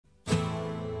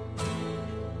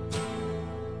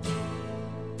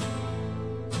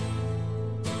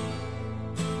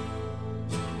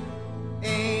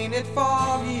Ain't it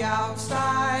foggy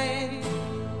outside?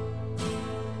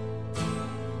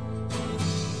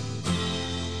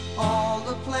 All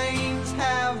the planes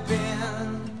have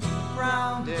been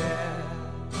grounded.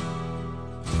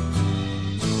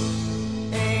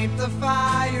 Ain't the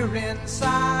fire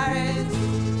inside?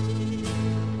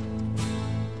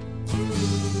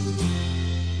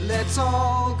 Let's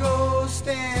all go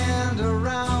stand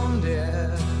around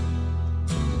it.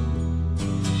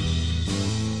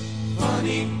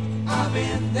 Funny, I've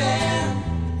been there,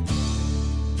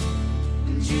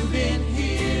 and you've been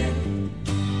here.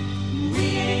 We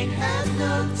ain't had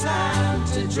no time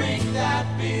to drink that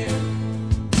beer.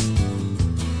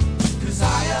 'Cause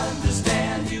I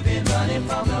understand you've been running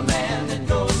from the man that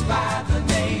goes by the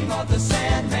name of the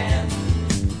Sandman.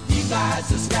 He flies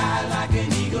the sky like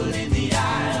an eagle in the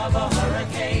eye of a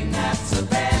hurricane that's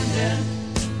abandoned.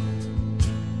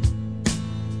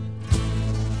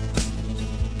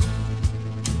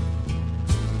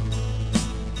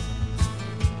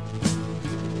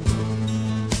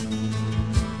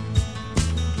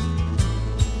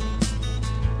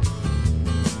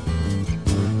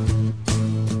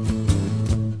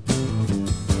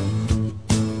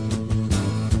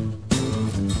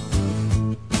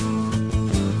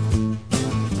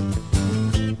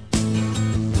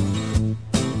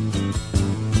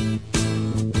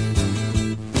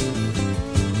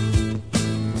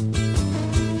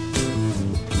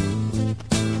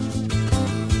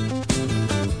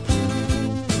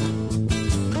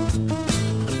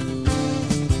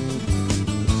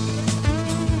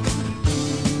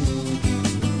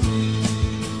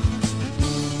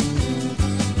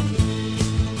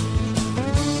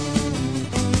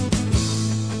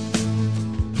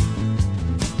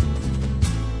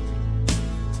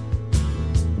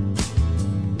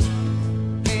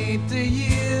 The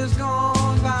years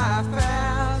gone by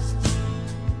fast.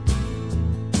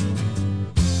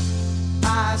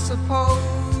 I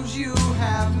suppose you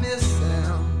have missed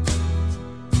them.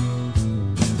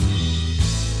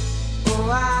 Oh,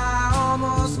 I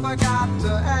almost forgot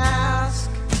to ask.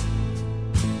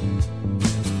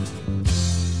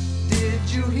 Did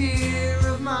you hear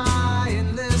of my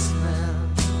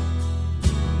enlistment?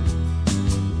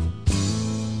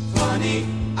 Funny,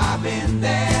 I've been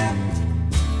there.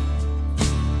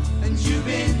 You've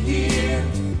been here.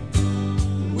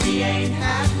 We ain't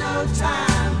had no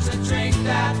time to drink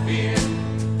that beer.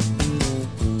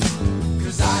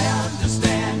 'Cause I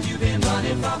understand you've been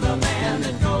running from the man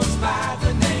that goes by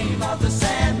the name of the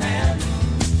Sandman.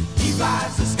 He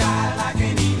flies the sky like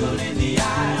an eagle in the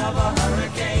eye of a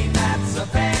hurricane that's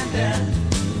abandoned.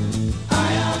 I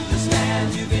understand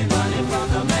you've been running from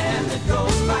the man that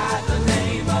goes by the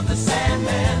name of the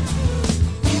Sandman.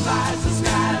 He flies the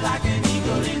sky like an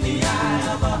eagle in the eye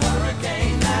of a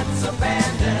hurricane that's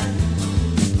abandoned.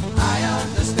 I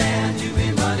understand you've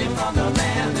been running from the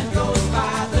man that goes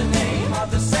by the name of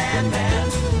the Sandman.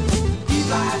 He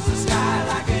flies the sky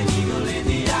like an eagle in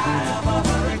the eye of a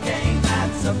hurricane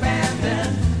that's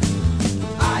abandoned.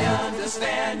 I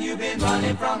understand you've been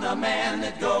running from the man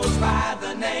that goes by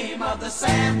the name of the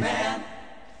Sandman.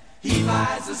 He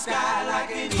flies the sky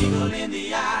like an eagle in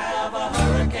the eye of a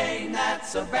hurricane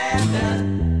that's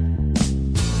abandoned.